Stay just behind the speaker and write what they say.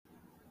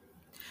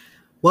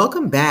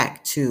Welcome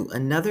back to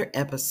another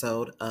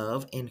episode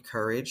of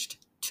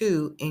Encouraged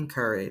to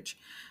Encourage.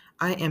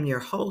 I am your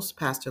host,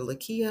 Pastor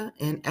Lakia,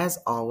 and as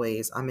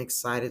always, I'm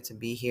excited to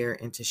be here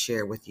and to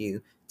share with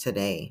you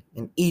today,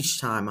 and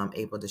each time I'm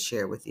able to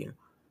share with you.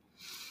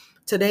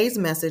 Today's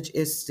message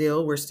is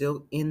we're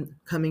still in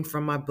coming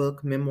from my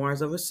book,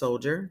 Memoirs of a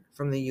Soldier,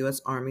 from the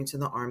U.S. Army to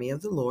the Army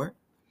of the Lord.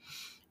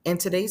 And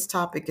today's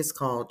topic is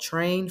called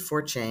Train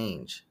for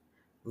Change,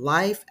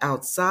 Life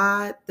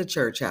Outside the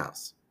Church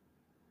House.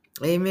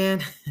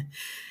 Amen.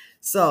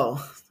 So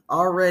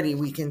already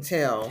we can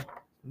tell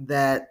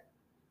that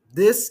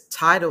this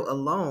title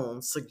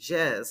alone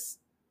suggests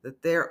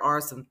that there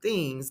are some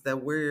things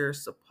that we're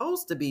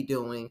supposed to be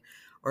doing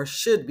or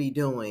should be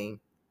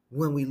doing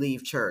when we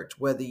leave church.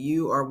 Whether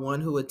you are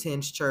one who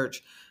attends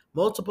church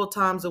multiple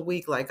times a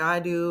week like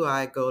I do,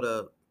 I go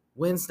to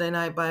Wednesday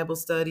night Bible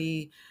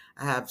study.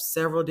 I have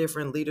several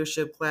different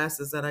leadership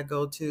classes that I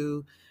go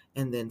to,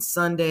 and then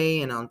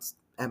Sunday and on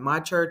at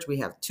my church we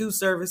have two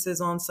services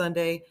on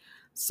Sunday.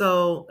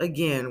 So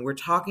again, we're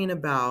talking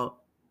about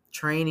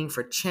training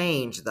for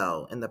change,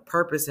 though, and the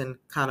purpose and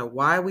kind of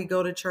why we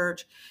go to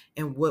church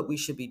and what we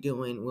should be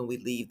doing when we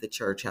leave the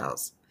church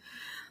house.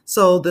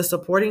 So the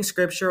supporting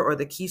scripture or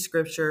the key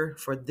scripture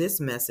for this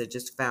message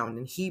is found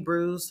in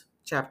Hebrews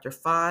chapter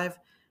 5,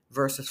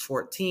 verses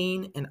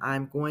 14, and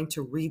I'm going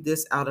to read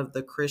this out of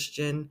the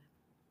Christian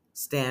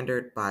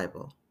Standard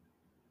Bible.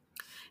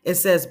 It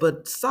says,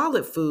 "But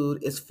solid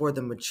food is for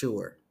the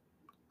mature,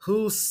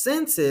 whose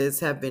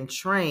senses have been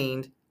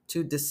trained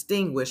to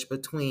distinguish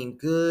between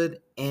good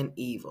and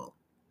evil."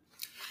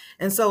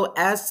 And so,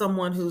 as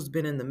someone who's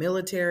been in the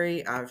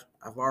military, I've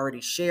already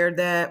shared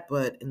that,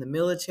 but in the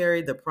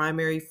military, the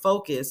primary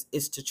focus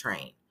is to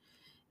train.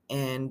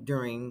 And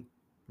during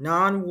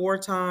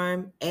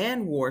non-wartime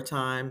and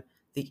wartime,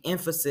 the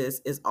emphasis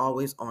is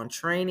always on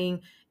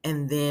training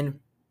and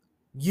then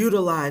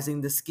utilizing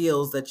the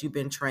skills that you've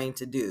been trained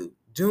to do,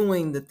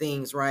 doing the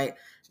things, right,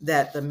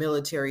 that the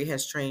military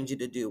has trained you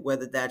to do,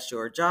 whether that's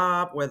your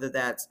job, whether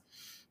that's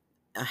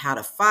how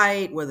to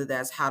fight, whether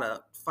that's how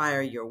to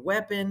fire your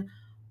weapon.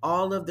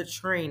 All of the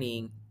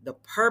training, the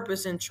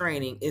purpose in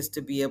training is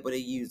to be able to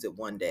use it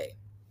one day.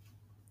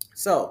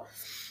 So,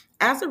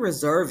 as a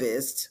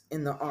reservist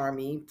in the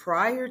Army,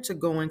 prior to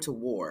going to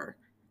war,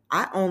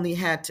 I only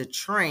had to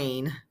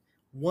train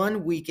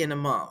 1 week in a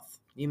month.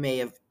 You may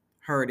have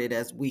heard it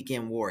as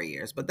weekend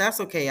warriors, but that's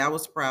okay. I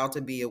was proud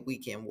to be a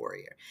weekend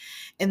warrior.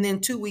 And then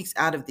 2 weeks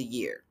out of the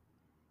year.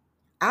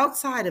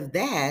 Outside of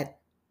that,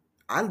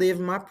 I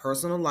lived my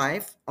personal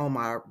life on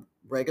my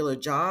regular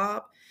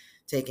job,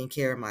 taking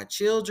care of my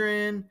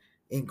children,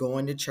 and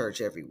going to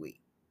church every week.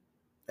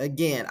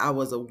 Again, I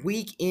was a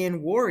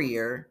weekend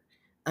warrior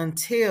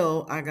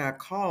until I got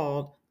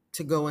called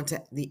to go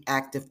into the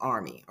active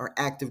army or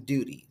active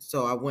duty.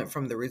 So I went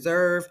from the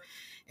reserve,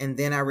 and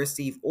then I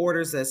received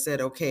orders that said,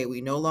 okay,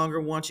 we no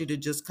longer want you to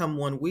just come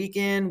one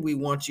weekend. We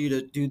want you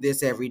to do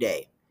this every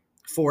day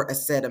for a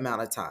set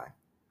amount of time.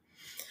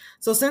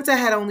 So since I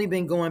had only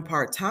been going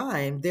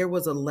part-time, there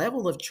was a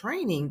level of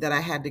training that I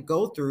had to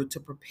go through to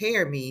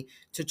prepare me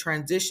to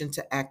transition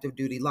to active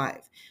duty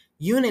life.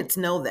 Units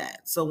know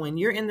that. So when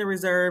you're in the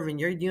reserve and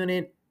your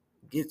unit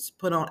gets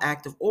put on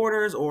active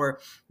orders,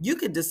 or you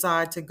could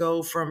decide to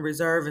go from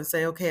reserve and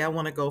say, okay, I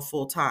want to go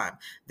full time.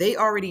 They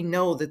already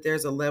know that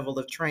there's a level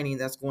of training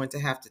that's going to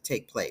have to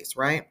take place,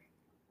 right?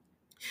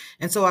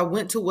 And so I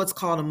went to what's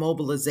called a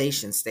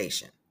mobilization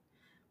station,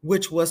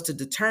 which was to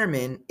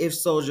determine if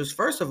soldiers,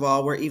 first of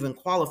all, were even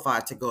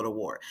qualified to go to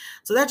war.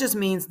 So that just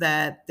means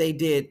that they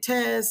did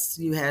tests.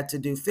 You had to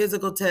do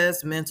physical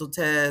tests, mental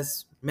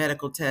tests,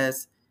 medical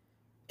tests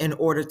in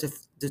order to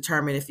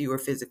determine if you were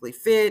physically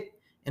fit,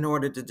 in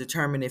order to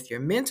determine if you're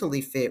mentally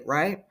fit,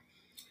 right?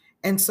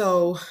 And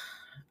so,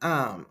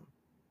 um,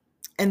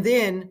 and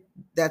then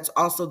that's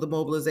also the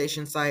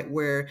mobilization site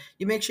where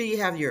you make sure you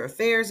have your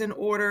affairs in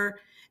order,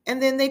 and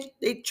then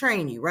they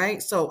train you,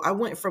 right? So I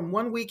went from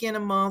 1 weekend a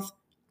month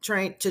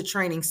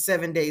training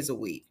 7 days a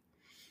week.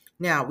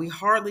 Now, we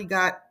hardly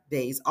got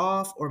days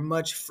off or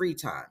much free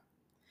time.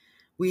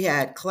 We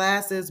had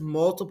classes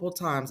multiple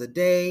times a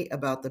day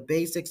about the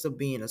basics of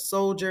being a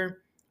soldier,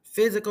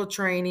 physical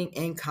training,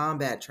 and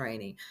combat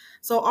training.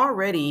 So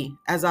already,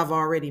 as I've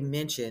already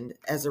mentioned,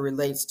 as it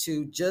relates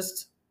to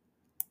just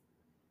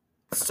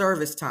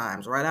service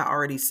times, right? I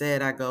already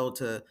said I go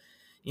to,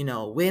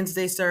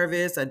 Wednesday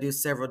service. I do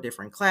several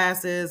different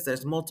classes.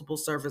 There's multiple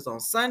service on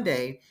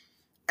Sunday.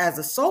 As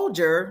a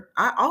soldier,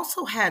 I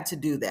also had to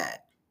do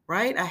that,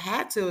 right? I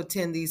had to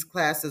attend these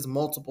classes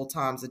multiple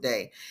times a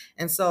day.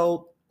 And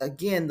so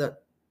again, the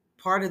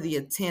part of the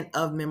intent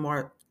of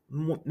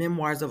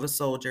Memoirs of a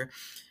Soldier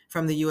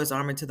from the U.S.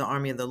 Army to the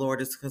Army of the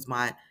Lord is because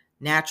my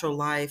natural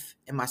life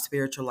and my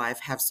spiritual life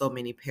have so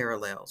many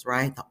parallels,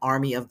 right? The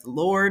Army of the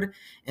Lord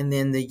and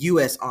then the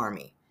U.S.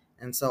 Army.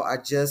 And so I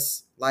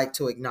just like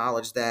to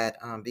acknowledge that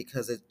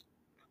because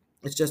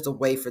it's just a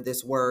way for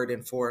this word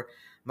and for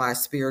my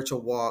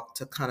spiritual walk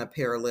to kind of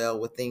parallel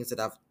with things that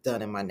I've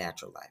done in my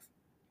natural life.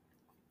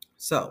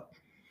 So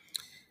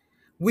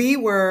We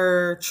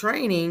were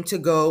training to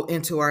go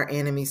into our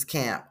enemy's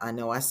camp. I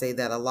know I say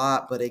that a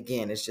lot, but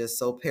again, it's just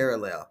so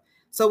parallel.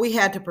 So we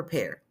had to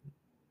prepare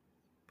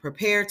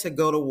to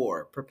go to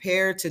war,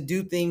 prepare to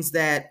do things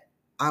that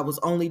I was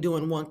only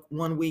doing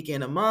one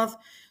weekend a month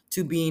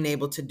to being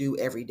able to do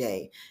every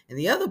day. And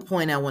the other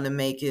point I want to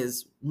make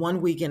is 1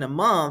 weekend a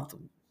month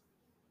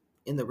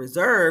in the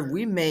reserve,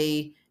 we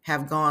may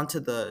have gone to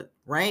the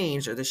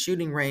range or the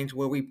shooting range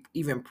where we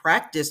even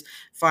practice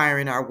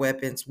firing our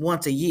weapons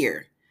once a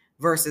year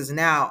versus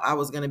now I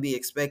was going to be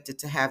expected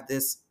to have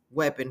this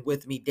weapon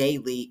with me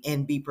daily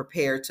and be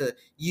prepared to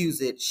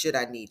use it should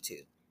I need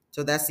to.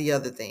 So that's the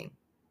other thing.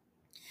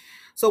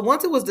 So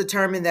once it was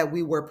determined that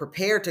we were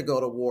prepared to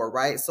go to war,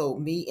 right? So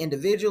me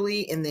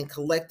individually and then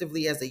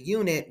collectively as a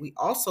unit, we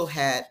also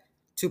had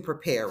to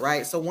prepare,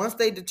 right? So once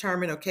they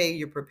determined, okay,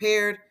 you're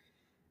prepared,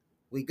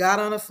 we got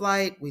on a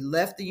flight, we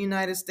left the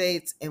United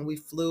States, and we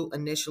flew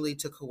initially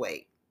to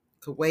Kuwait.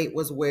 Kuwait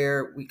was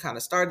where we kind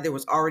of started. There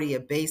was already a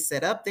base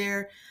set up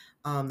there.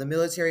 The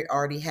military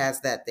already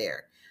has that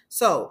there.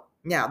 So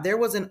now there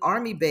was an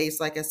army base,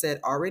 like I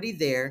said, already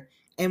there,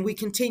 and we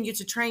continued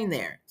to train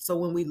there. So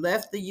when we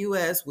left the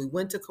US, we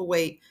went to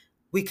Kuwait,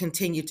 we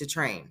continued to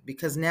train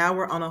because now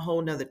we're on a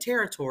whole nother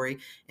territory.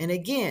 And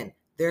again,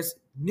 there's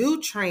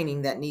new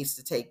training that needs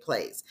to take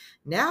place.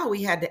 Now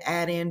we had to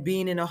add in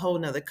being in a whole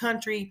nother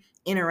country,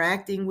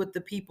 interacting with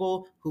the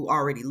people who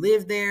already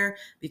live there,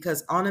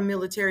 because on a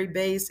military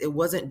base, it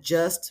wasn't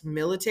just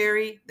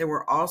military. There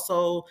were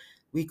also,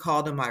 we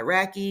called them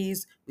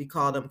Iraqis, we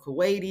called them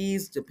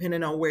Kuwaitis,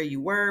 depending on where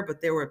you were,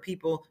 but there were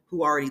people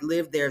who already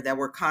lived there that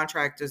were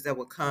contractors that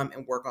would come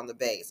and work on the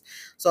base.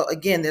 So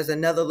again, there's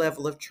another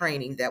level of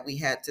training that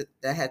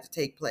had to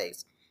take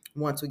place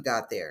once we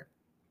got there.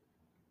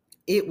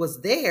 It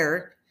was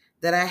there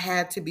that I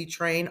had to be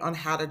trained on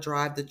how to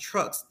drive the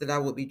trucks that I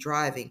would be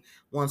driving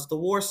once the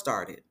war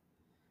started.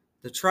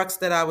 The trucks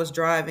that I was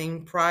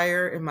driving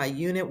prior in my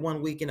unit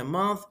 1 week in a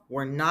month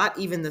were not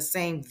even the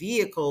same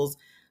vehicles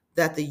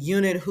that the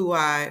unit who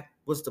I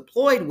was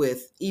deployed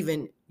with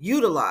even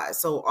utilized.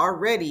 So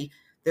already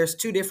there's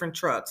two different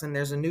trucks, and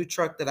there's a new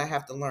truck that I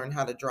have to learn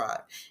how to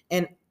drive.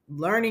 And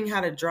learning how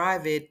to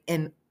drive it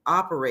and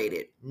operate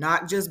it,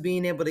 not just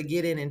being able to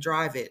get in and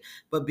drive it,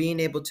 but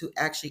being able to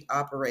actually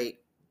operate.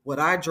 What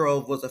I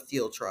drove was a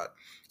fuel truck.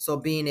 So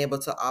being able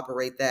to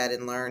operate that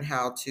and learn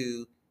how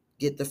to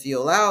get the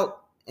fuel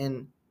out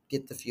and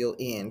get the fuel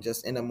in,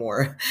 just in a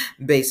more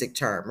basic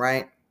term,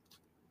 right?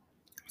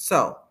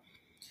 So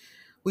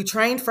we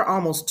trained for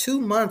almost 2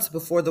 months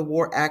before the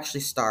war actually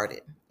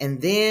started.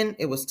 And then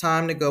it was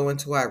time to go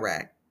into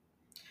Iraq.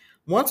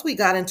 Once we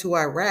got into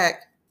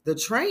Iraq, the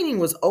training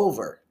was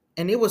over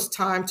and it was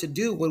time to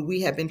do what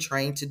we had been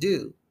trained to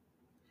do.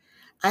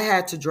 I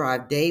had to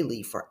drive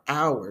daily for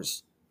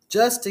hours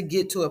just to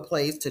get to a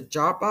place to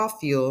drop off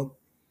fuel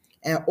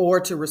or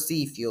to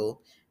receive fuel,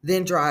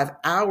 then drive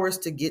hours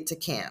to get to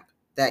camp.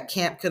 That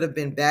camp could have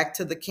been back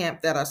to the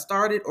camp that I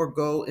started or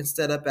go and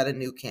set up at a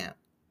new camp.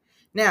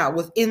 Now,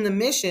 within the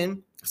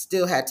mission,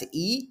 still had to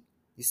eat.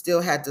 You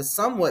still had to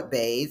somewhat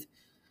bathe.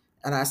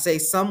 And I say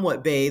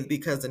somewhat bathe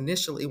because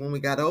initially when we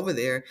got over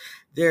there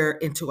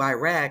into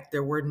Iraq,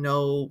 there were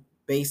no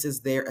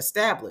bases there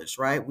established,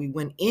 right? We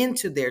went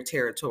into their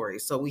territory.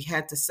 So we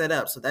had to set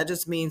up. So that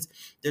just means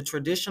the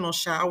traditional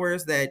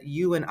showers that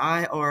you and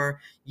I are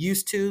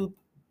used to,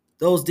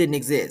 those didn't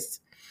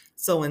exist.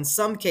 So in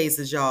some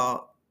cases,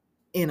 y'all,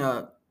 in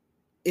a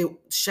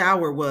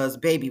shower was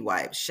baby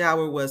wipes.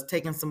 Shower was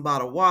taking some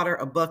bottled water,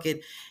 a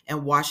bucket,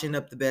 and washing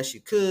up the best you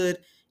could.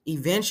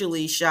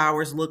 Eventually,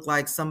 showers looked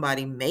like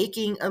somebody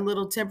making a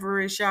little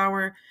temporary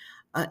shower.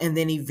 And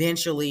then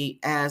eventually,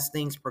 as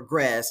things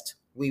progressed,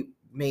 we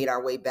made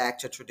our way back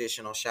to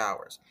traditional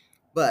showers.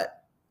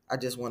 But I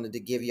just wanted to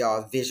give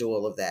y'all a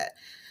visual of that.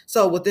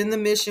 So within the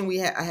mission,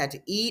 I had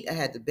to eat, I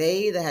had to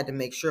bathe, I had to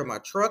make sure my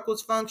truck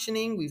was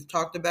functioning. We've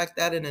talked about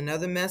that in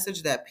another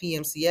message, that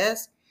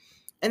PMCS.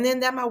 And then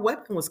that my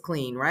weapon was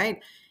clean, right?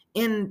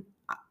 In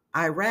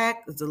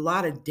Iraq, there's a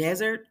lot of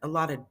desert, a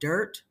lot of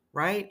dirt,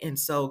 right? And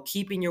so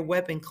keeping your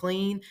weapon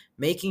clean,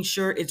 making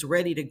sure it's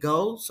ready to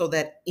go so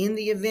that in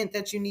the event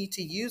that you need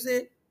to use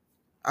it,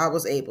 I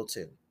was able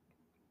to.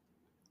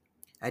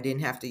 I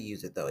didn't have to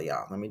use it though,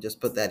 y'all. Let me just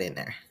put that in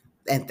there.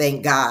 And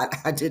thank God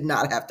I did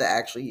not have to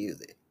actually use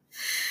it.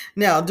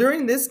 Now,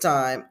 during this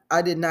time,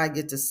 I did not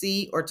get to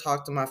see or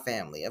talk to my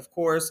family. Of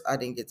course, I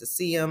didn't get to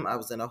see them. I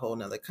was in a whole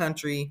nother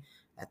country.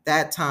 At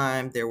that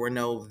time, there were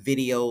no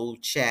video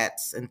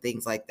chats and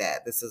things like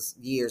that. This is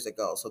years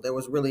ago. So there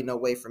was really no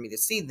way for me to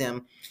see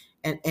them.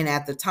 And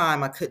at the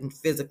time, I couldn't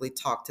physically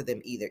talk to them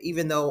either,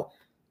 even though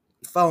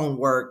phone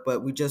worked,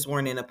 but we just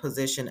weren't in a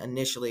position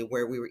initially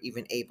where we were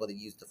even able to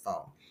use the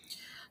phone.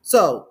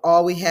 So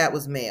all we had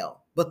was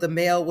mail, but the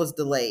mail was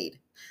delayed.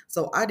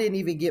 So I didn't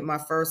even get my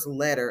first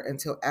letter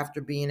until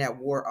after being at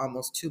war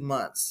almost 2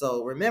 months.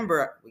 So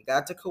remember, we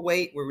got to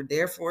Kuwait, we were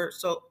there for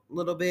a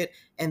little bit,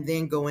 and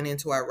then going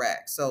into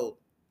Iraq. So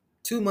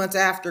 2 months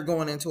after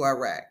going into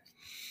Iraq.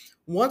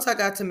 Once I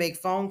got to make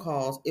phone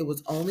calls, it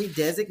was only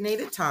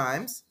designated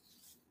times.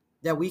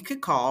 that we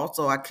could call.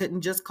 So I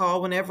couldn't just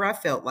call whenever I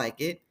felt like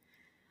it.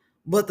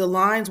 But the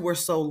lines were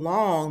so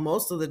long,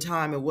 most of the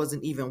time it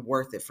wasn't even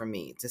worth it for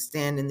me to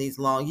stand in these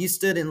long. You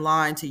stood in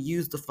line to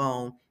use the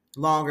phone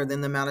longer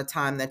than the amount of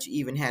time that you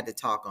even had to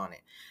talk on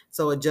it.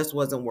 So it just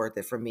wasn't worth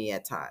it for me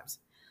at times.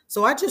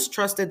 So I just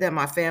trusted that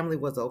my family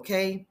was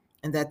okay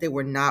and that they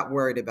were not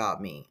worried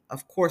about me.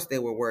 Of course, they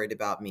were worried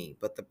about me,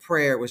 but the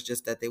prayer was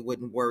just that they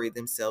wouldn't worry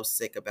themselves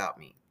sick about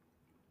me.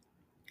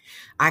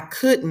 I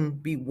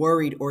couldn't be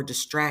worried or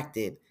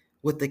distracted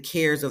with the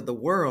cares of the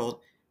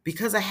world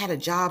because I had a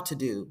job to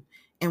do.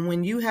 And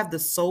when you have the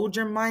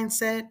soldier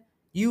mindset,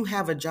 you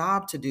have a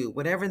job to do.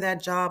 Whatever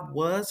that job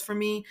was for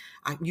me,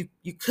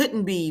 you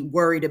couldn't be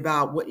worried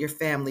about what your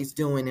family's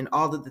doing and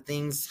all of the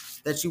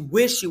things that you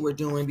wish you were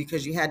doing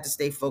because you had to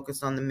stay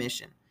focused on the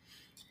mission.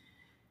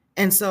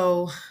 And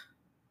so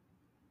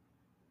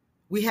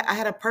I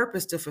had a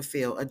purpose to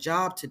fulfill, a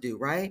job to do,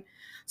 right?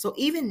 So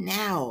even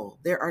now,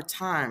 there are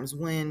times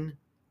when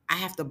I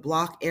have to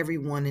block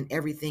everyone and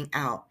everything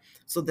out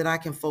so that I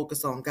can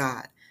focus on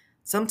God.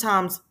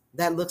 Sometimes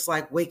that looks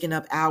like waking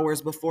up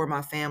hours before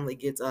my family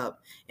gets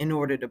up in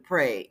order to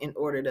pray, in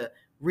order to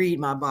read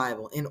my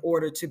Bible, in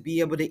order to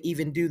be able to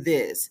even do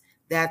this.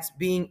 That's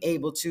being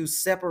able to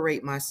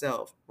separate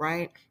myself,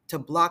 right? To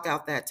block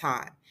out that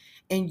time.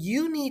 And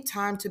you need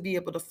time to be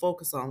able to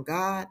focus on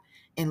God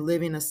and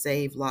living a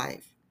saved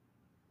life.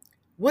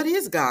 What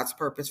is God's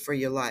purpose for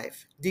your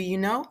life? Do you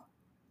know?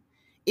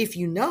 If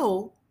you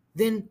know,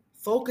 then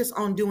focus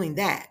on doing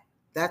that.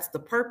 That's the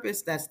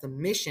purpose, that's the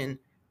mission,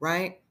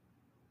 right?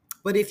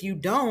 But if you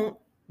don't,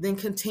 then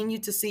continue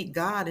to seek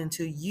God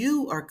until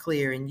you are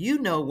clear and you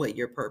know what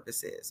your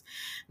purpose is.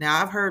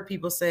 Now, I've heard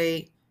people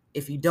say,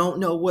 if you don't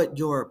know what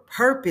your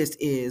purpose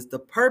is, the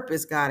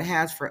purpose God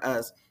has for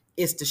us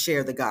is to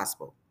share the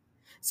gospel.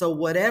 So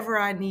whatever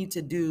I need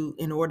to do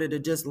in order to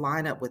just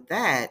line up with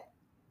that,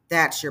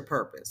 that's your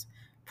purpose.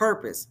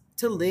 Purpose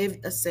to live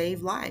a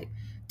saved life,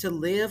 to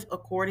live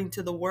according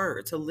to the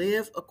word, to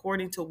live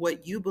according to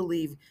what you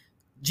believe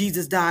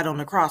Jesus died on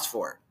the cross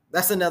for.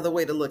 That's another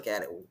way to look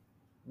at it.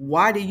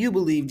 Why do you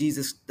believe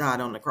Jesus died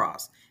on the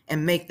cross?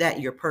 And make that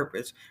your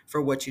purpose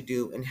for what you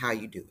do and how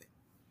you do it.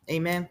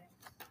 Amen.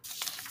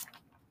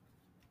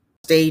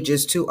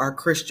 Stages to our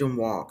Christian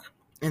walk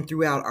and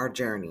throughout our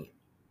journey.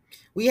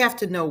 We have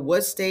to know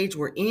what stage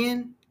we're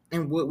in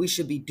and what we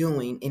should be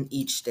doing in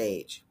each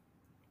stage.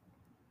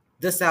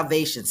 The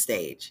salvation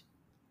stage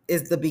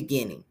is the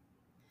beginning.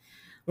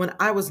 When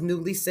I was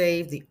newly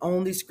saved, the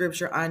only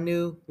scripture I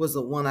knew was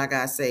the one I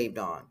got saved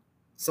on.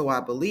 So I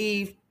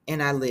believed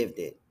and I lived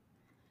it.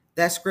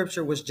 That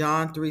scripture was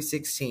John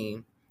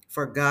 3:16.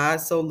 For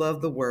God so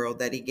loved the world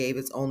that he gave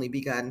his only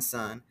begotten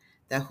Son,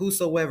 that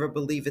whosoever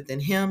believeth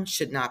in him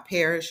should not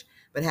perish,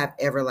 but have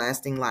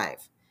everlasting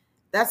life.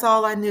 That's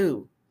all I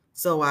knew.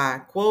 So I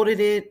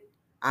quoted it,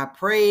 I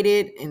prayed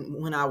it,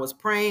 and when I was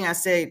praying, I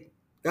said,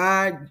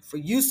 God, for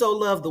you so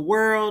loved the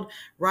world,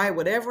 right?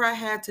 Whatever I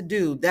had to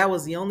do, that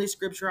was the only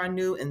scripture I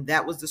knew, and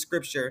that was the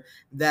scripture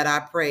that I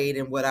prayed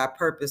and what I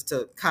purposed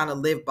to kind of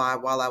live by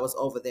while I was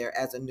over there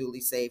as a newly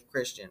saved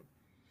Christian.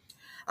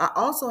 I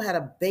also had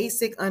a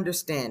basic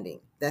understanding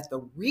that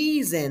the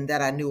reason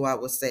that I knew I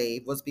was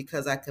saved was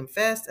because I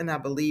confessed and I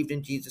believed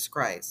in Jesus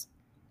Christ.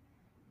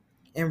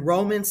 In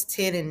Romans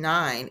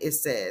 10:9, it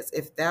says,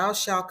 if thou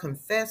shalt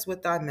confess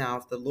with thy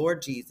mouth the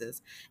Lord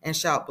Jesus, and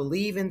shalt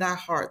believe in thy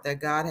heart that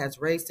God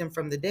has raised him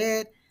from the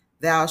dead,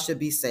 thou shalt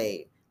be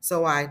saved.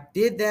 So I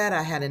did that.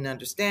 I had an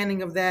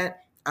understanding of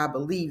that. I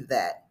believe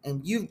that.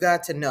 And you've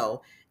got to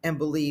know and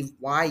believe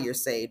why you're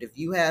saved. If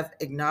you have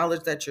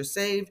acknowledged that you're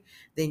saved,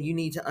 then you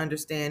need to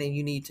understand and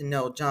you need to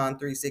know John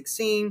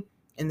 3:16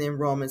 and then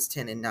Romans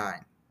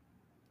 10:9.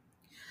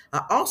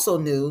 I also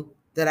knew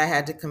that I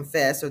had to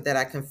confess, or that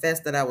I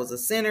confessed that I was a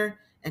sinner,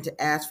 and to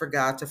ask for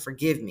God to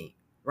forgive me,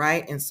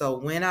 right? And so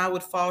when I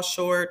would fall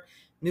short,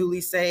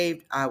 newly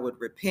saved, I would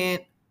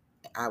repent,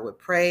 I would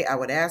pray, I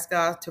would ask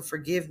God to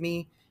forgive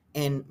me,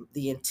 and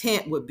the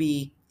intent would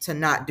be to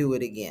not do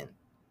it again.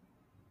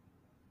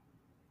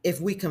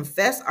 If we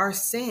confess our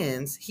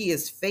sins, he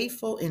is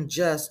faithful and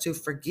just to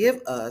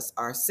forgive us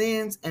our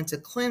sins and to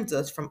cleanse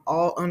us from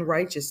all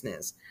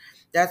unrighteousness.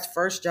 That's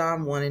 1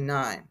 John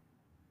 1:9.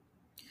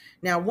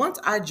 Now, once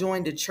I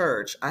joined the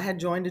church, I had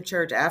joined the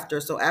church after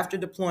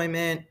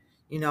deployment,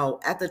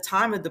 at the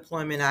time of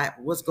deployment, I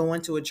was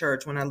going to a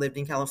church when I lived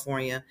in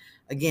California.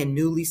 Again,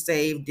 newly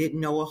saved, didn't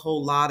know a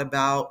whole lot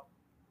about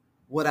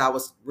what I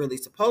was really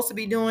supposed to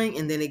be doing.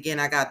 And then again,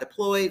 I got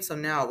deployed, so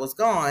now it was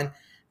gone.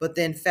 But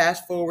then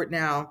fast forward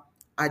now,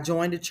 I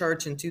joined a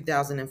church in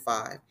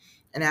 2005.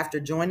 And after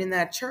joining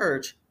that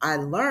church, I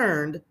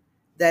learned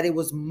that it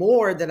was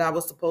more that I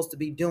was supposed to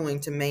be doing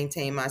to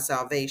maintain my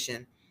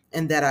salvation,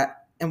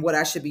 and what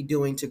I should be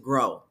doing to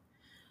grow.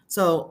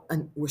 So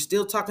we're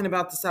still talking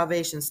about the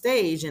salvation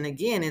stage. And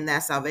again, in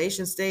that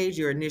salvation stage,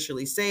 you're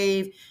initially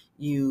saved,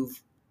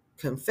 you've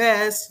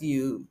confessed,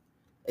 you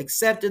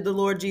accepted the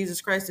Lord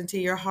Jesus Christ into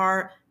your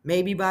heart.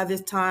 Maybe by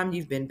this time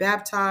you've been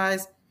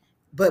baptized,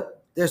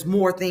 but there's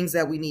more things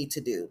that we need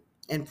to do.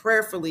 And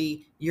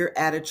prayerfully, you're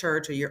at a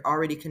church or you're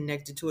already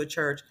connected to a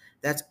church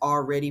that's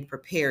already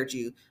prepared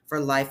you for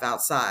life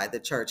outside the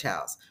church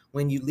house.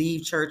 When you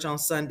leave church on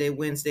Sunday,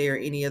 Wednesday, or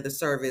any other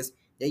service,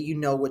 that you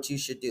know what you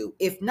should do.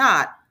 If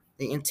not,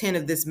 the intent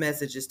of this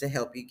message is to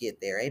help you get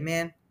there.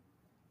 Amen.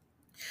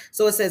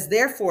 So it says,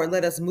 therefore,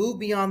 let us move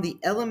beyond the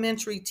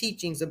elementary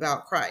teachings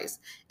about Christ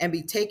and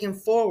be taken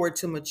forward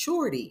to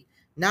maturity,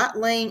 not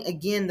laying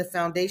again the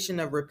foundation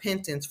of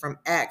repentance from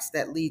acts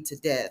that lead to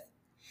death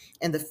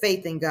and the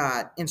faith in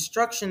God,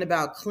 instruction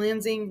about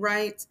cleansing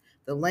rites,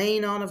 the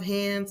laying on of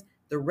hands,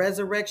 the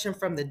resurrection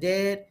from the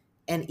dead,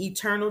 and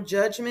eternal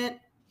judgment,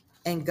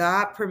 and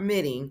God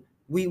permitting,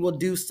 we will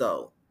do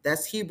so.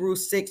 That's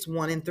Hebrews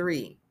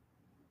 6:1-3.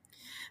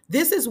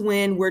 This is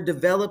when we're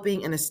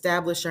developing and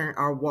establishing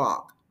our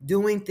walk,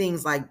 doing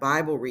things like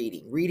Bible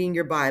reading, reading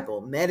your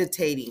Bible,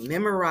 meditating,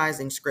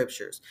 memorizing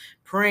scriptures,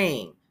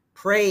 praying,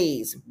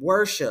 praise,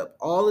 worship,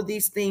 all of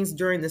these things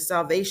during the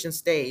salvation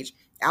stage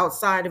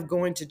outside of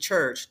going to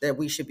church that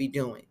we should be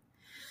doing.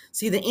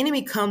 See, the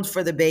enemy comes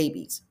for the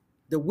babies,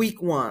 the weak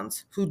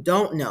ones who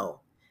don't know.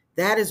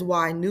 That is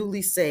why,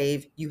 newly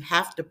saved, you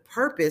have to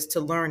purpose to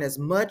learn as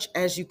much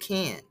as you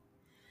can.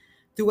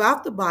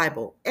 Throughout the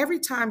Bible, every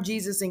time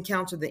Jesus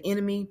encountered the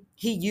enemy,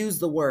 he used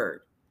the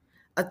word.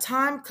 A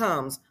time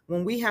comes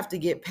when we have to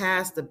get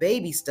past the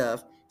baby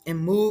stuff and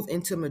move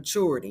into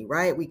maturity,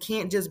 right? We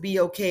can't just be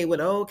okay with,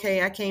 oh,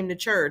 okay, I came to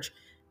church,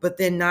 but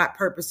then not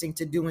purposing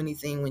to do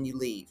anything when you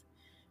leave.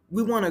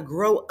 We want to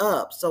grow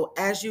up. So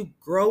as you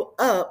grow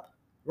up,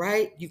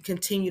 right, you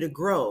continue to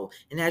grow.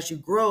 And as you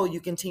grow, you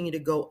continue to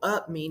go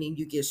up, meaning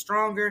you get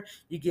stronger,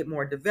 you get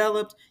more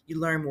developed, you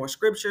learn more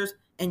scriptures,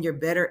 and you're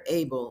better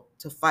able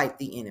to fight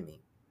the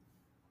enemy.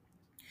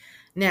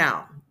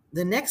 Now,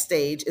 the next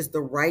stage is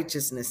the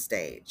righteousness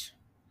stage.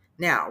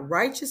 Now,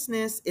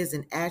 righteousness is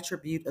an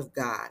attribute of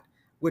God,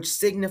 which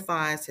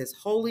signifies his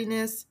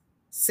holiness,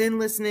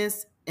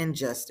 sinlessness, and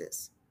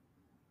justice.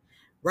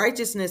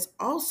 Righteousness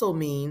also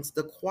means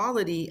the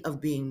quality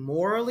of being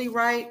morally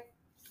right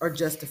or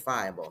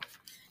justifiable.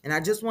 And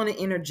I just want to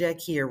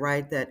interject here,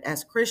 right, that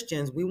as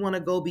Christians, we want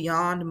to go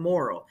beyond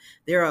moral.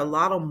 There are a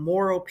lot of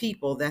moral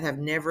people that have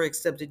never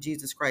accepted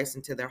Jesus Christ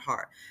into their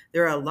heart.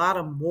 There are a lot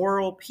of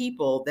moral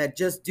people that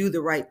just do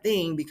the right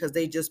thing because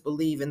they just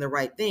believe in the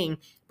right thing,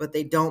 but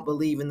they don't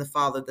believe in the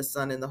Father, the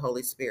Son, and the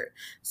Holy Spirit.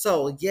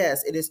 So,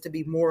 yes, it is to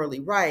be morally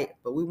right,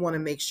 but we want to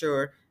make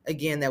sure,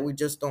 again, that we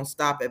just don't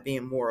stop at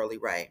being morally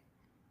right.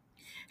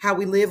 How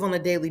we live on a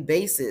daily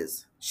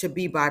basis should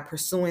be by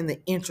pursuing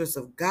the interests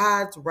of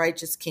God's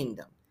righteous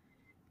kingdom.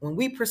 When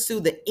we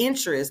pursue the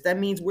interest, that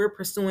means we're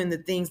pursuing the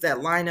things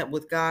that line up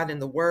with God and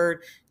the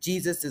word,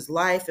 Jesus'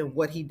 life, and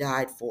what he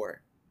died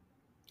for.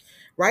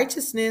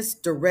 Righteousness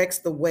directs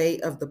the way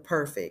of the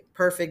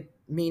perfect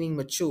meaning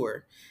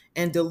mature,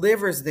 and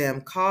delivers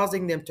them,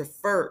 causing them to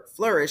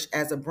flourish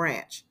as a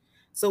branch.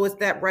 So it's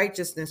that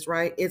righteousness,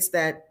 right? It's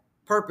that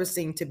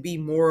purposing to be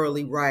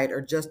morally right or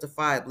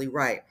justifiably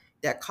right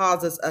that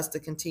causes us to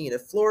continue to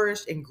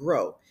flourish and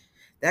grow.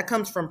 That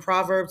comes from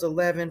Proverbs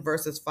 11,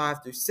 verses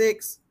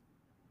 5-6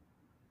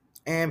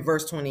 and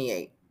verse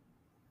 28.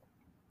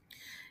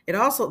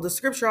 The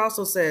scripture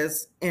also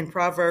says in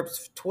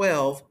Proverbs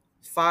 12,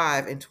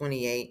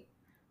 5-28,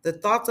 the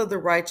thoughts of the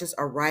righteous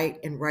are right,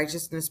 and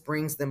righteousness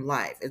brings them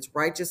life. It's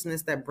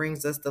righteousness that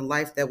brings us the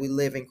life that we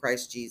live in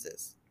Christ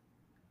Jesus.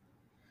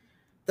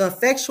 The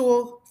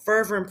effectual,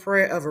 fervent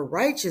prayer of a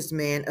righteous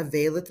man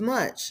availeth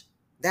much.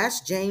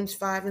 That's James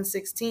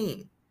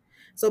 5-16.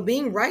 So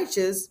being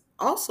righteous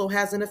also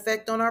has an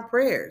effect on our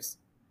prayers.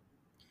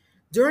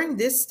 During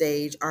this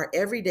stage, our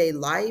everyday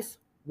life,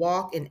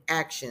 walk, and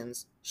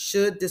actions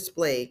should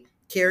display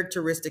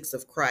characteristics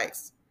of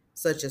Christ,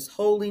 such as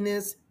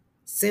holiness,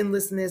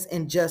 sinlessness,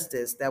 and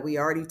justice that we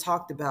already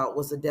talked about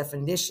was a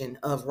definition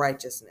of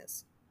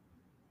righteousness.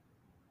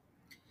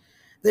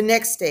 The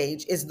next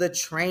stage is the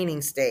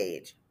training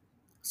stage.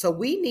 So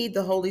we need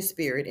the Holy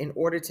Spirit in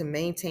order to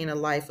maintain a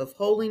life of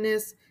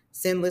holiness,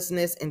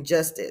 sinlessness, and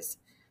justice.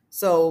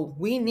 So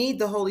we need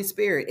the Holy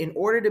Spirit in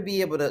order to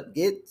be able to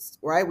get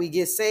right. We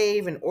get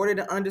saved in order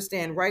to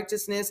understand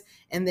righteousness.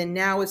 And then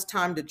now it's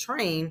time to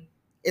train.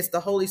 It's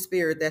the Holy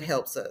Spirit that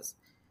helps us.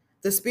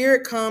 The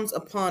Spirit comes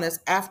upon us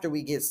after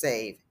we get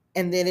saved,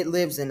 and then it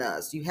lives in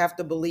us. You have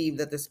to believe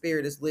that the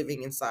Spirit is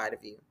living inside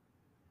of you.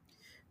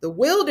 The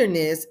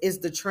wilderness is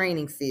the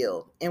training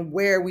field and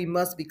where we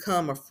must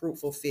become a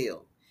fruitful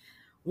field.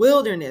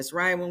 Wilderness,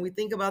 right? When we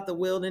think about the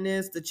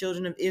wilderness, the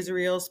children of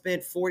Israel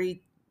spent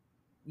 40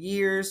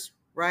 years,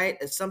 right?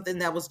 It's something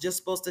that was just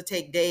supposed to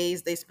take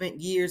days. They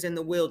spent years in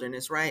the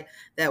wilderness, right?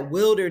 That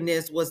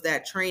wilderness was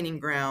that training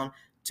ground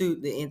to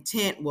the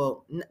intent.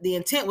 Well, the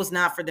intent was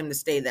not for them to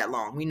stay that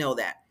long. We know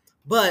that.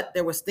 But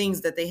there was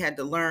things that they had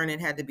to learn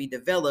and had to be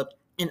developed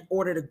in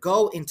order to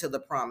go into the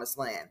promised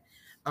land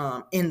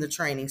in the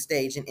training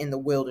stage and in the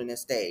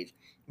wilderness stage.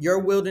 Your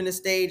wilderness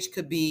stage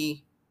could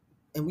be,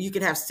 and you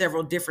could have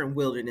several different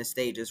wilderness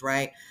stages,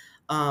 right?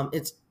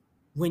 It's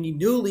when you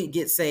newly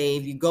get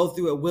saved, you go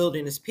through a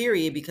wilderness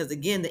period because,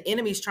 again, the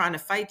enemy's trying to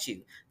fight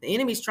you. The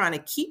enemy's trying to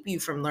keep you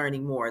from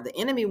learning more. The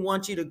enemy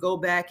wants you to go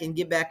back and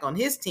get back on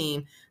his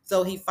team.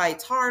 So he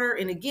fights harder.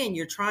 And again,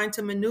 you're trying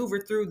to maneuver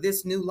through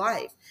this new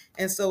life.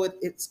 And so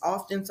it's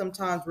often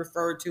sometimes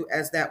referred to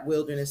as that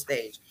wilderness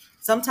stage.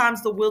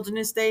 Sometimes the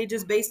wilderness stage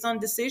is based on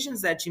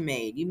decisions that you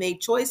made. You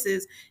made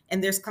choices,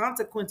 and there's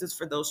consequences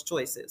for those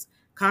choices.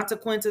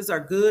 Consequences are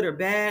good or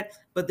bad,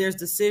 but there's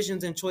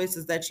decisions and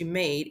choices that you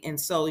made. And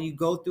so you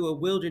go through a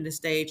wilderness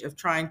stage of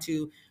trying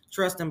to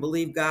trust and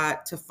believe God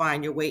to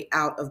find your way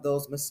out of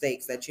those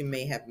mistakes that you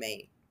may have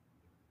made.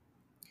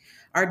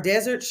 Our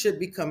desert should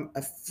become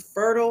a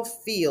fertile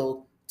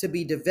field to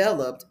be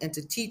developed and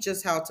to teach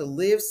us how to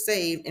live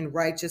saved and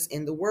righteous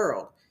in the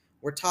world.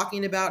 We're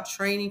talking about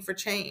training for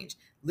change,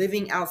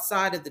 living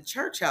outside of the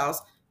church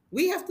house.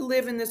 We have to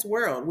live in this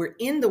world. We're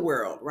in the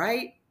world,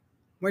 right?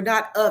 We're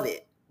not of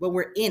it, but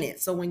we're in it.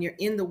 So when you're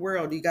in the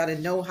world, you got to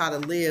know how to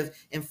live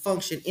and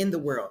function in the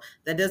world.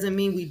 That doesn't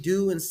mean we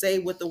do and say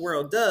what the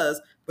world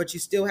does, but you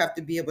still have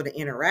to be able to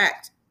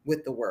interact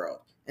with the world.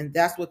 And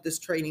that's what this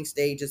training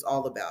stage is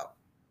all about.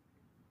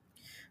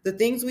 The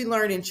things we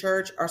learn in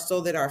church are so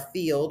that our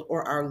field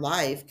or our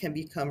life can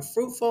become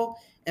fruitful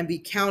and be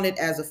counted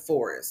as a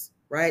forest,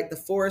 right? The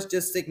forest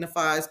just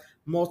signifies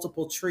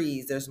multiple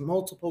trees. There's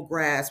multiple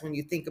grass when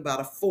you think about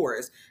a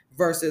forest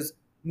versus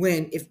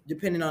when, if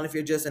depending on if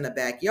you're just in a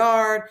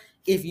backyard,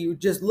 if you're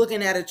just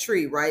looking at a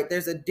tree, right?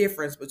 There's a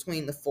difference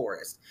between the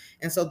forest.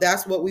 And so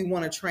that's what we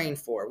want to train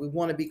for. We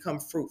want to become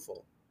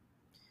fruitful.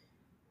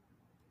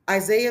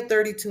 Isaiah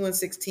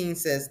 32:16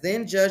 says,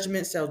 "Then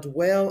judgment shall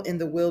dwell in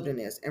the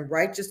wilderness, and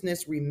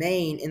righteousness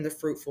remain in the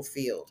fruitful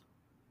field."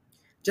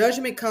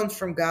 Judgment comes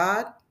from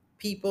God,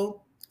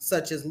 people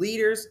such as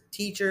leaders,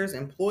 teachers,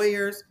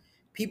 employers,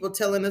 people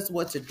telling us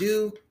what to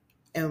do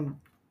and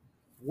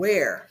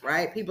where,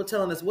 right? People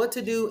telling us what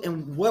to do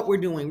and what we're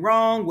doing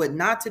wrong, what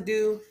not to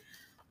do.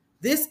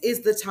 This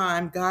is the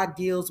time God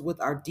deals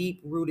with our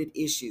deep-rooted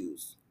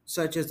issues,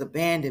 such as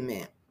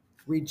abandonment,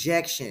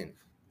 rejection,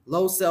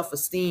 low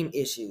self-esteem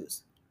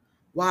issues.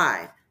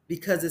 Why?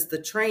 Because it's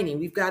the training.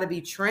 We've got to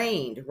be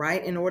trained,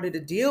 right, in order to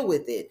deal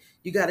with it.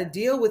 You got to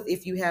deal with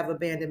if you have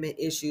abandonment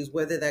issues,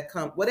 whether that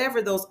come,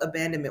 whatever those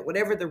abandonment,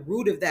 whatever the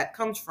root of that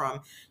comes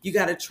from, you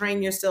got to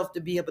train yourself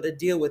to be able to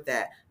deal with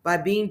that by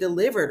being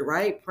delivered,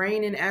 right?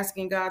 Praying and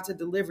asking God to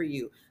deliver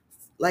you.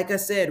 Like I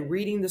said,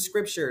 reading the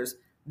scriptures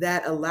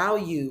that allow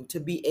you to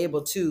be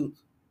able to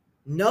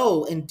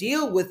know and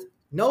deal with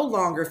no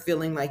longer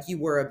feeling like you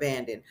were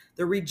abandoned.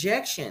 The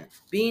rejection,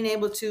 being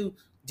able to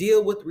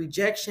deal with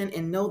rejection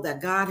and know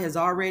that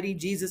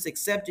Jesus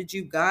accepted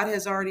you. God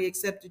has already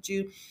accepted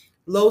you.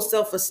 Low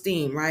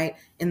self-esteem, right?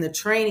 In the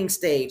training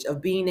stage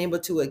of being able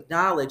to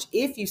acknowledge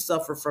if you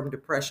suffer from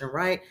depression,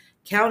 right?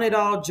 Count it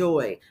all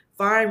joy.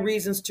 Find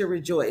reasons to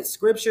rejoice.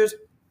 Scriptures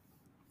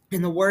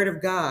and the word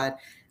of God,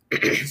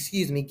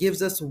 excuse me,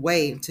 gives us a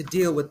way to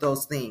deal with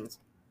those things.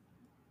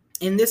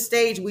 In this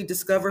stage, we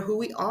discover who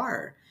we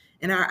are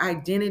and our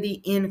identity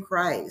in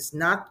Christ,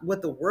 not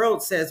what the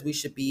world says we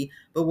should be,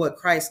 but what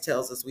Christ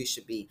tells us we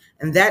should be.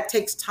 And that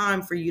takes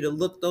time for you to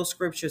look those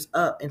scriptures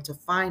up and to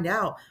find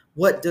out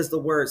what does the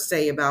word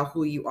say about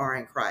who you are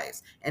in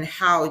Christ and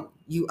how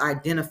you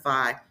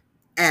identify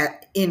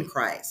in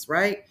Christ,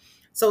 right?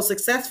 So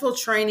successful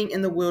training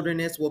in the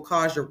wilderness will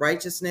cause your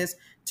righteousness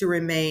to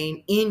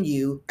remain in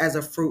you as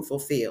a fruitful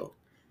field.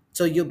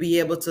 So you'll be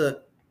able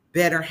to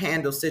better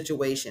handle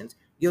situations.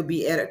 You'll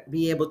be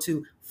able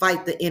to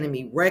fight the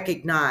enemy,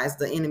 recognize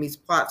the enemy's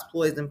plots,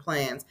 ploys, and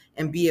plans,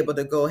 and be able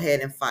to go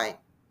ahead and fight.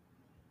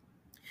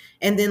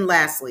 And then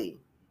lastly,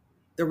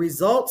 the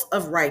results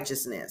of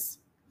righteousness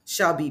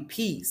shall be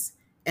peace,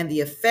 and the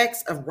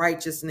effects of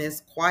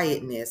righteousness,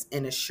 quietness,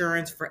 and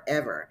assurance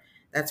forever.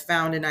 That's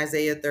found in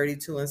Isaiah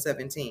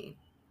 32:17.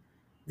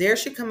 There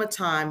should come a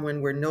time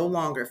when we're no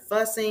longer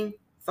fussing,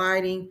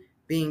 fighting,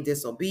 being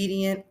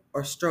disobedient,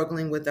 or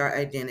struggling with our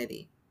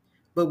identity.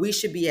 But we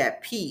should be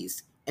at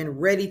peace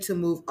and ready to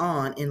move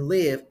on and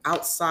live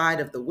outside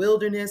of the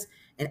wilderness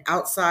and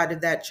outside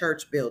of that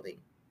church building.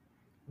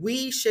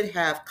 We should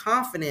have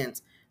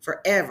confidence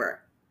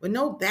forever with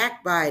no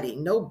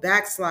backbiting, no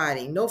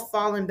backsliding, no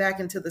falling back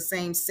into the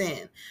same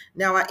sin.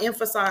 Now, I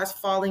emphasize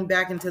falling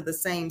back into the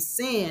same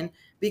sin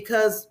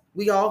because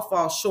we all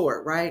fall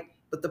short, right?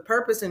 But the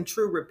purpose in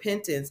true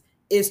repentance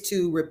is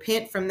to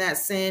repent from that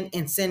sin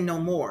and sin no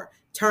more.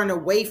 Turn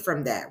away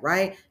from that,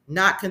 right?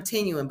 Not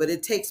continuing, but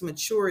it takes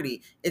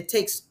maturity. It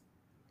takes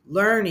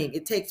learning.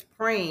 It takes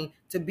praying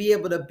to be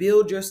able to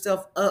build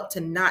yourself up to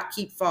not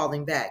keep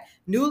falling back.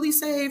 Newly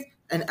saved,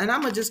 and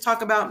I'm going to just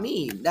talk about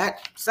me. That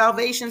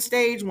salvation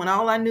stage when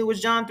all I knew was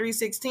John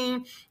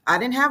 3:16, I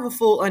didn't have a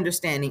full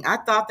understanding. I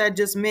thought that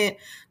just meant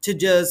to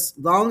just,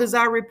 long as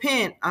I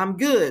repent, I'm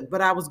good.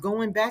 But I was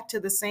going back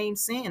to the same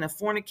sin of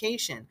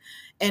fornication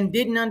and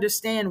didn't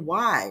understand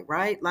why,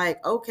 right?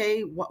 Like,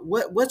 okay,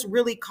 what's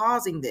really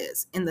causing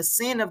this? And the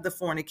sin of the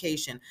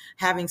fornication,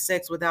 having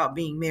sex without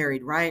being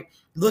married, right?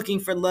 Looking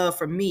for love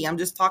for me. I'm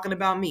just talking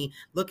about me,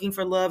 looking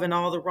for love in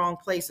all the wrong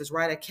places,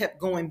 right? I kept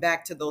going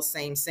back to those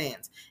same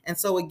sins. And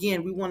so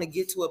again, we want to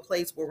get to a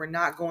place where we're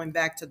not going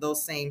back to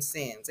those same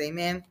sins.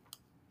 Amen.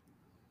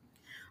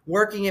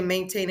 Working and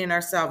maintaining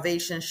our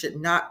salvation should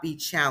not be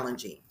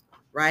challenging,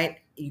 right?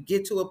 You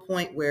get to a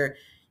point where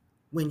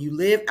when you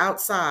live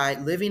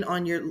outside, living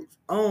on your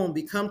own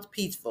becomes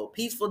peaceful.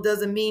 Peaceful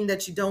doesn't mean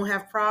that you don't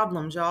have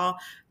problems, y'all.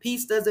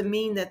 Peace doesn't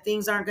mean that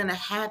things aren't going to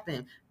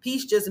happen.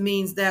 Peace just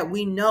means that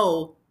we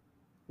know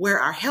where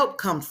our help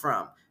comes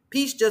from.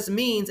 Peace just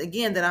means,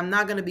 again, that I'm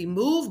not going to be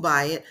moved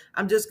by it.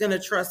 I'm just going to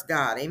trust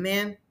God.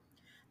 Amen.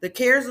 The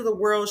cares of the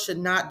world should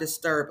not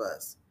disturb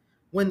us.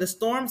 When the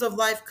storms of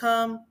life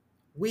come,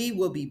 we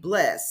will be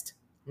blessed,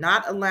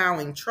 not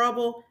allowing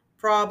trouble,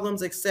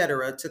 problems,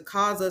 etc., to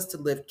cause us to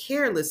live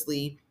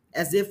carelessly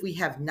as if we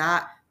have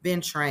not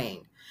been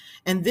trained.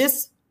 And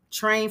this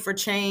train for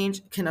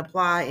change can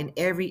apply in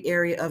every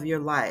area of your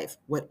life.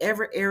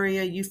 Whatever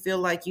area you feel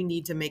like you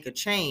need to make a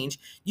change,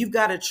 you've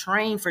got to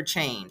train for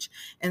change.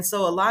 And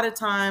so a lot of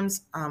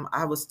times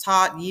I was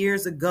taught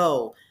years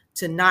ago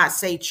to not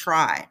say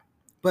try,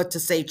 but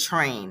to say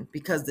train,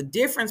 because the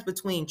difference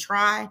between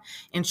try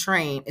and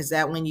train is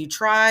that when you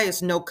try,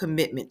 it's no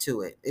commitment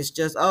to it. It's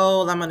just,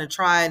 oh, I'm going to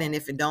try it. And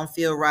if it don't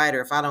feel right, or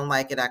if I don't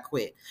like it, I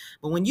quit.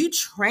 But when you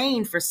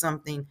train for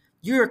something,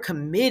 you're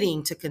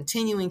committing to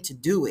continuing to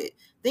do it.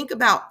 Think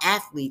about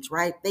athletes,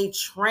 right? They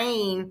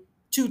train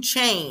to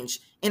change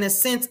in a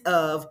sense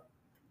of,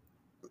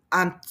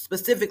 I'm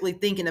specifically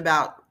thinking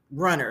about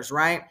runners,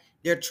 right?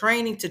 They're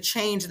training to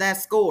change that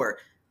score,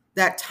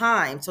 that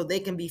time, so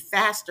they can be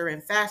faster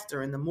and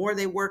faster. And the more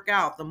they work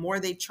out, the more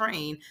they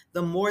train,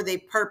 the more they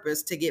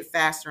purpose to get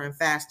faster and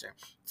faster.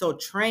 So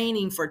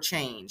training for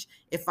change.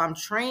 If I'm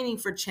training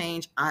for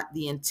change,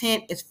 the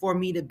intent is for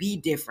me to be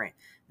different.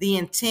 The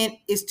intent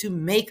is to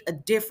make a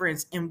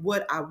difference in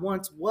what I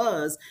once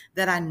was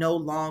that I no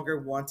longer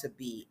want to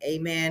be.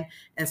 Amen.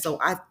 And so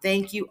I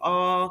thank you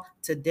all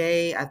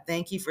today. I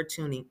thank you for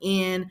tuning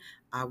in.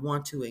 I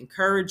want to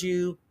encourage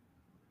you,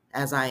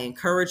 as I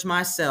encourage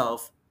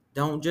myself,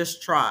 don't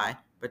just try,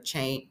 but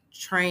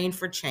train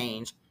for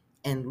change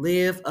and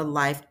live a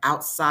life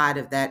outside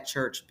of that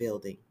church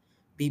building.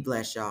 Be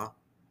blessed, y'all.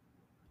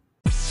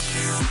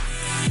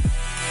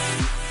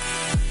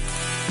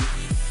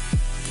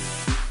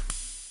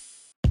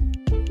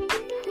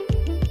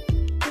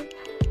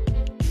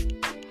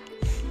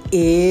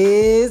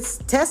 It's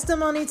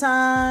testimony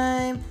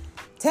time.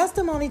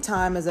 Testimony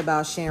time is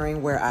about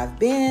sharing where I've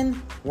been,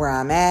 where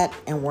I'm at,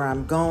 and where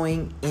I'm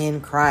going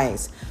in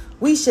Christ.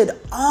 We should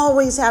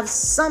always have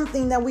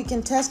something that we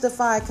can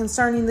testify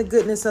concerning the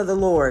goodness of the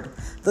Lord.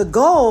 The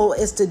goal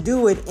is to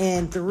do it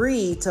in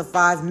 3 to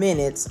 5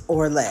 minutes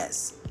or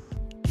less.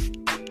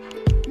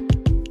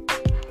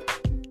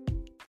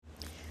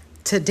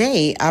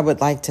 Today, I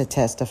would like to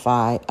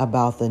testify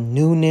about the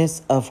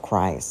newness of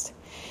Christ.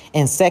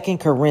 In 2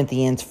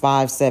 Corinthians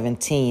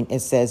 5:17,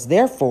 it says,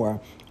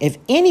 "Therefore, if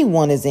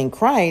anyone is in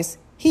Christ,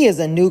 he is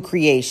a new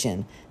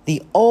creation.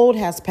 The old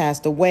has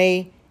passed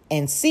away,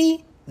 and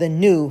see, the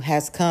new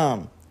has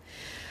come."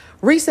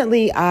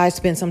 Recently, I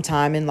spent some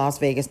time in Las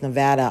Vegas,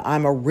 Nevada.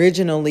 I'm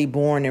originally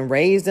born and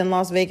raised in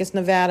Las Vegas,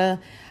 Nevada.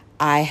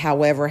 I,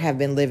 however, have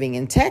been living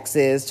in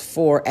Texas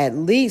for at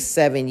least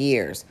 7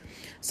 years.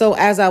 So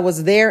as I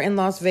was there in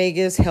Las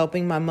Vegas,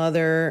 helping my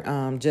mother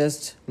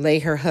just lay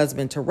her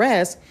husband to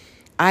rest,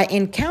 I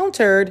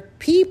encountered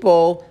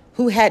people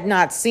who had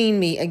not seen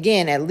me,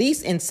 again, at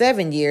least in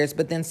 7 years,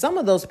 but then some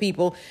of those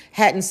people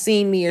hadn't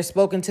seen me or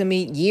spoken to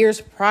me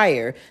years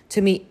prior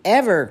to me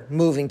ever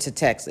moving to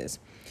Texas.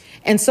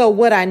 And so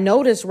what I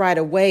noticed right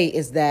away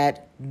is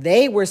that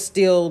they were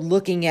still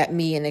looking at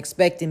me and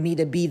expecting me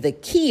to be the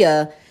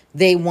Kia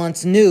they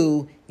once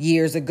knew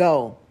years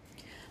ago.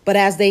 But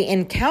as they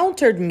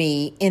encountered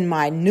me in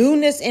my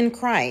newness in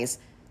Christ,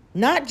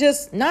 not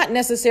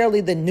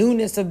necessarily the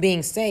newness of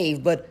being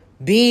saved, but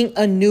being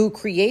a new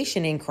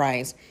creation in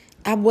Christ,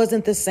 I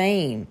wasn't the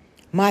same.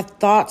 My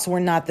thoughts were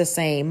not the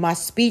same. My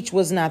speech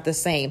was not the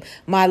same.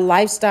 My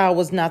lifestyle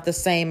was not the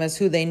same as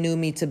who they knew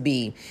me to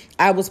be.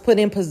 I was put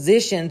in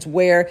positions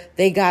where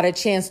they got a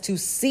chance to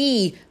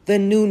see the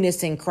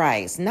newness in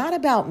Christ, not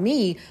about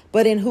me,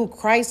 but in who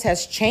Christ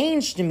has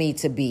changed me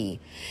to be.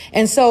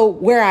 And so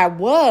where I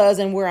was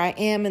and where I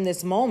am in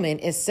this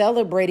moment is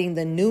celebrating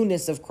the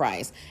newness of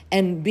Christ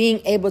and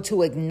being able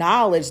to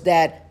acknowledge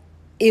that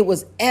it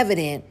was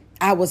evident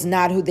I was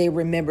not who they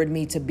remembered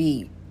me to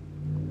be.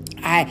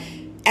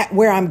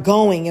 Where I'm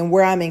going and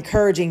where I'm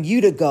encouraging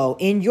you to go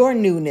in your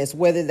newness,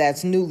 whether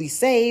that's newly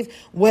saved,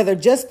 whether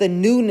just the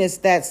newness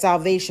that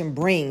salvation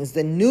brings,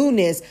 the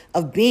newness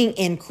of being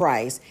in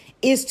Christ,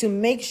 is to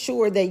make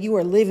sure that you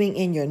are living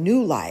in your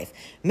new life.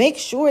 Make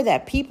sure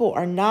that people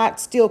are not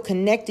still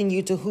connecting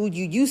you to who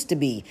you used to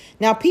be.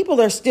 Now,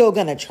 people are still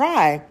going to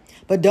try,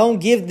 but don't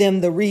give them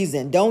the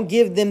reason. Don't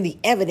give them the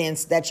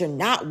evidence that you're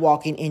not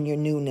walking in your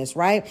newness,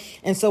 right?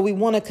 And so we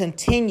want to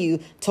continue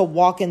to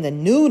walk in the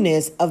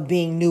newness of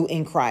being new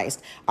in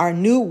Christ, our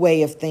new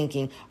way of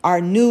thinking,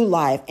 our new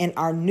life, and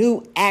our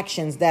new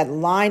actions that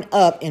line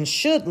up and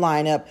should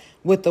line up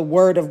with the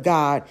word of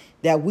God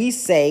that we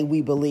say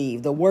we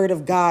believe, the word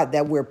of God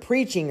that we're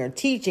preaching or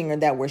teaching or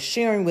that we're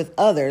sharing with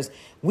others.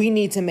 We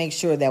need to make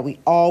sure that we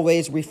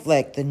always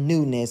reflect the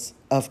newness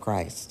of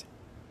Christ.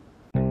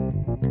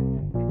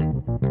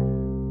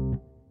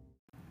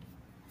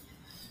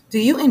 Do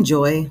you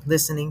enjoy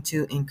listening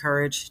to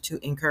Encourage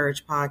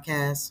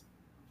podcasts?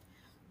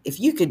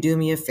 If you could do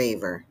me a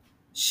favor,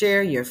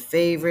 share your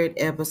favorite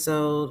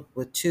episode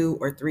with 2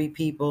 or 3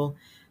 people.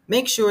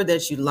 Make sure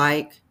that you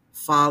like,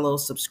 follow,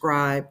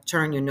 subscribe,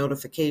 turn your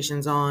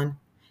notifications on.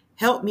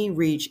 Help me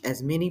reach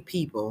as many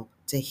people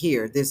to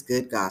hear this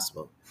good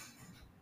gospel.